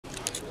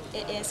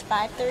It is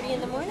 5:30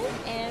 in the morning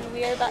and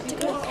we are about to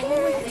go.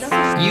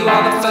 You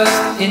are the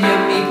first in your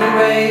meat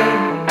parade.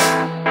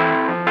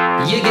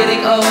 You're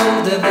getting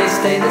older, they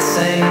stay the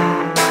same.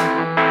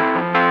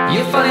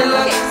 You're funny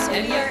looks.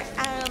 Okay,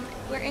 so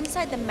we're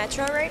inside the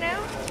metro right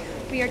now.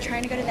 We are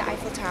trying to go to the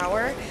Eiffel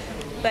Tower,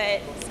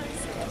 but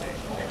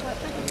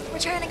we're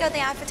trying to go to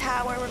the Eiffel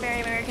Tower. We're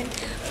very American,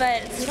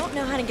 but we don't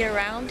know how to get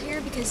around here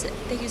because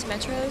they use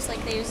metros,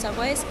 like they use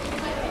subways.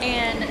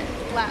 And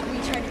we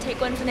tried to take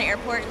one from the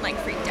airport and like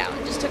freaked out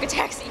and just took a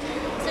taxi.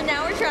 So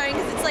now we're trying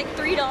because it's like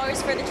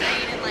 $3 for the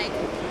train and like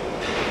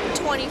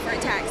 $20 for a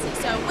taxi.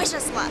 So wish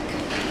us luck.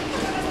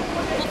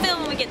 We'll film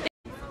when we get there.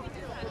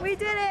 We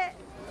did it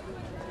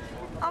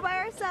all by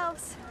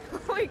ourselves.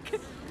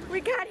 we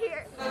got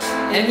here.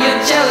 And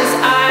your jealous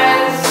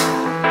eyes,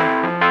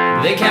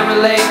 they can't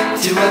relate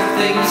to a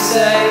thing you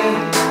say.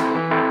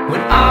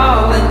 When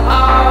all in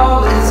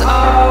all is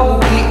all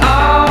we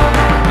are,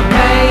 we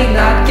may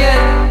not get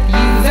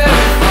you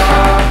very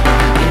far.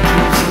 It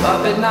keeps you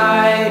up at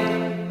night.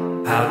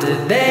 How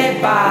did they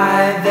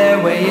buy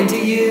their way into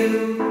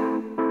you?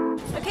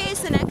 Okay,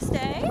 so next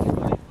day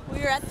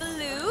we are at the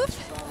Louvre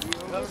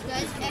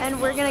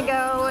and we're gonna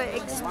go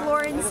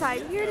explore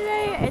inside here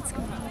today. It's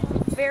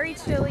very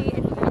chilly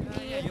and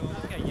windy,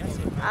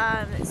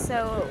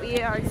 so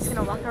we are just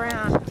gonna walk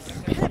around.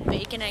 I had a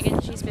bacon, egg,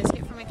 and cheese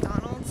biscuit from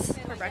McDonald's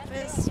for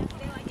breakfast. Not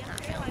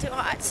feeling too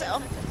hot,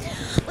 so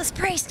let's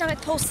pray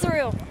stomach pulls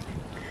through.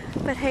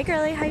 But hey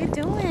girlie, how you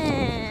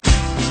doing?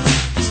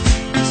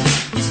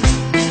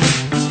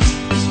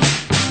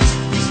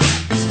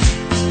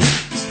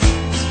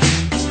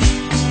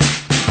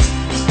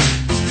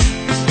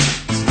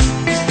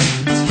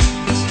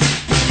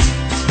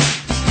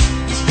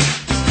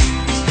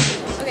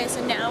 Okay,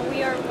 so now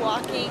we are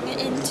walking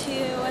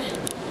into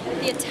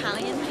the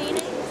Italian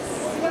paintings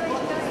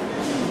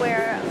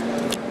where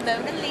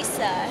Mona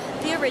Lisa,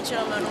 the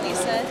original Mona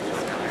Lisa,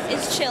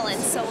 is chilling,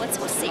 so let's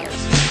go see her.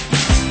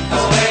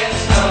 Oh wait,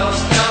 oh,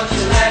 don't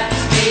you let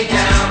me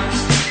down.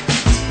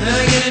 Then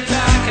I get it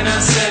back and I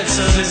said,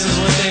 so this is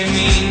what they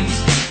mean.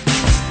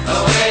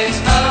 Oh wait,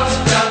 oh,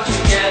 don't you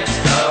get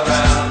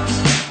around.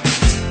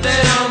 They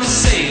don't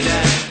say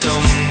that,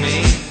 don't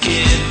make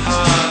it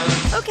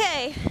hard.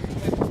 Okay,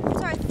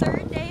 it's our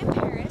third day in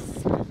Paris,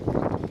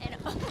 and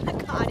oh my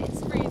god,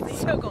 it's freezing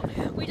so cold.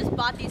 We just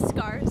bought these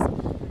scarves,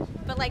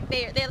 but like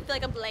they feel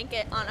like a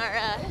blanket on our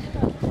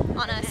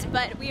on us.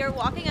 But we are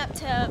walking up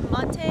to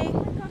Monte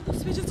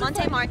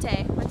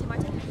Marte.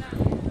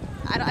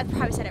 I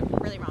probably said it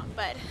really wrong,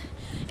 but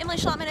Emily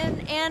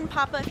Schlottman and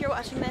Papa, if you're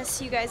watching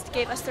this, you guys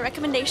gave us the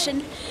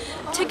recommendation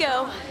to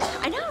go.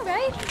 I know,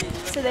 right?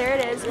 So there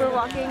it is. We're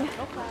walking.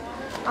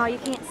 Oh, you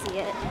can't see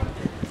it.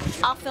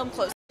 I'll film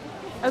close.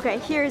 Okay,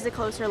 here is a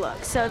closer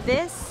look. So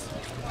this,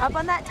 up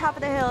on that top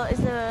of the hill, is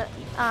the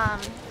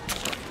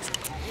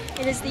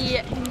it is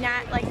the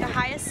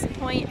highest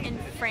point in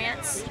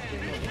France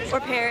or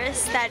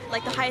Paris, that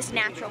like the highest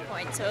natural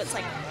point. So it's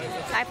like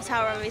the Eiffel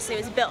Tower obviously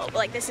was built, but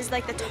like this is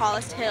like the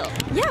tallest hill.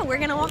 Yeah, we're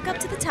gonna walk up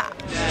to the top.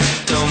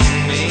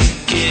 Don't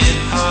make it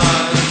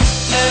hard.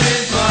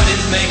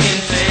 Everybody's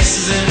making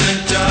faces in the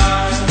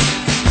dark.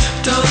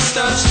 Don't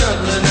stop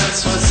struggling,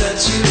 that's what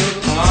sets you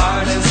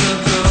apart. It's a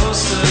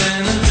ghost of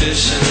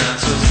inhibition,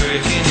 that's what's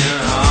breaking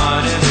your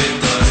heart.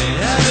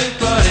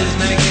 Everybody's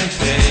making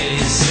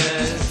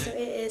faces. So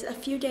it is a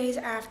few days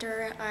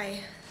after I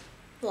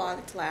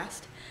vlogged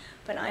last,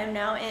 but I am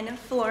now in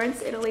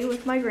Florence, Italy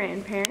with my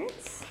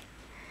grandparents.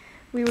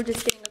 We were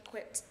just getting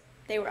equipped.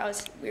 We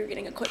were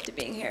getting equipped to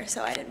being here,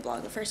 so I didn't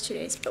vlog the first 2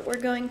 days, but we're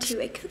going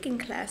to a cooking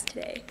class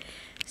today.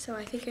 So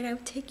I figured I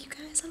would take you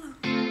guys along.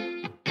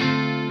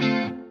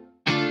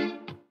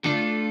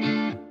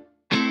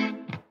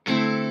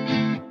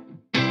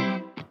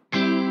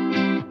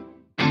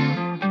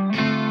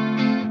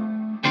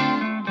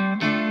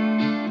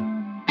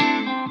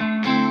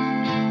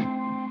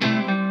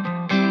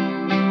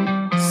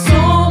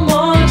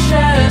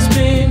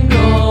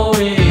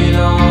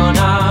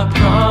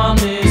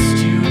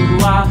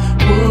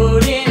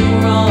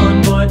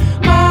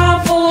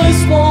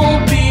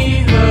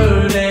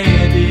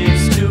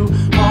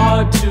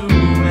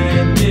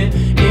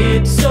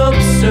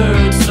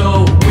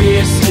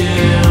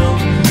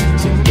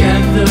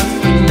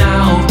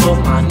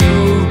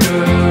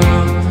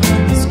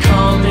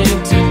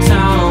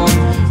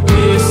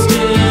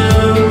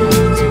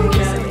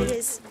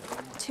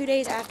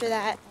 After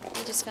that,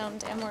 we just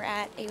filmed and we're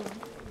at a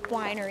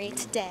winery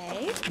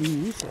today.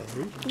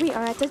 We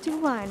are at the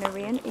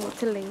winery in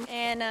Italy.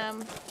 And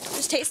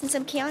just tasting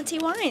some Chianti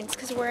wines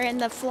because we're in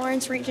the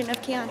Florence region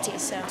of Chianti,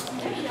 so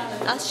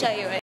I'll show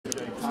you it.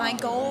 My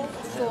goal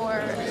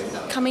for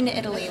coming to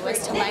Italy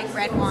was to like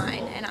red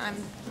wine, and I'm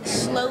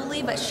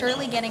slowly but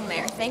surely getting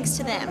there, thanks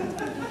to them.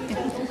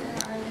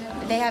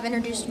 They have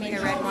introduced me to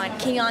red wine,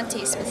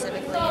 Chianti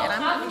specifically, and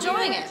I'm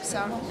enjoying it,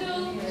 so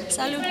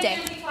salute.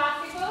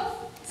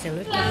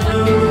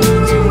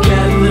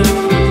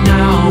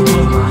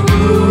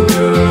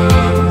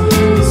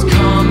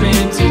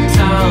 Coming to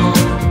town.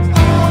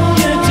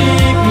 You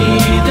take me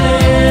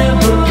there,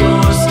 but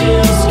you're still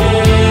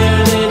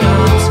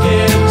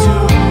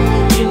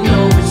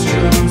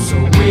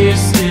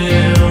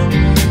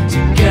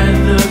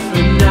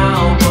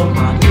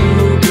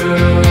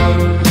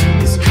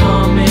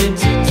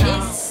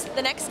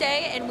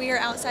today, and we are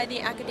outside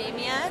the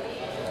Academia,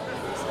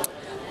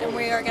 and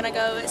we are gonna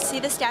go see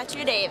the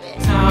statue of David.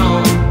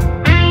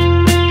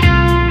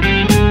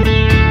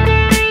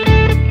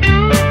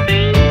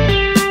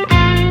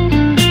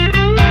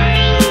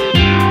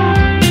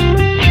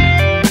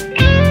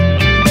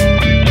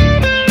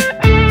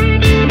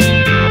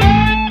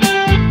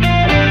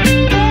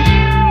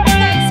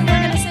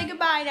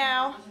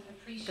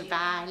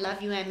 Goodbye.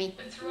 Love you, Emmy.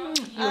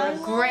 You're a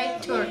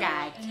great tour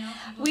guide.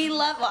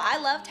 I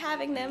loved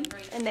having them,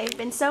 and they've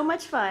been so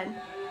much fun.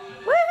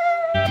 Woo!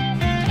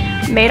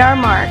 Made our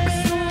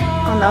marks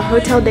on the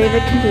Hotel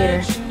David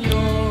computer.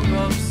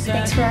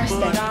 Thanks for our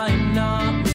stay.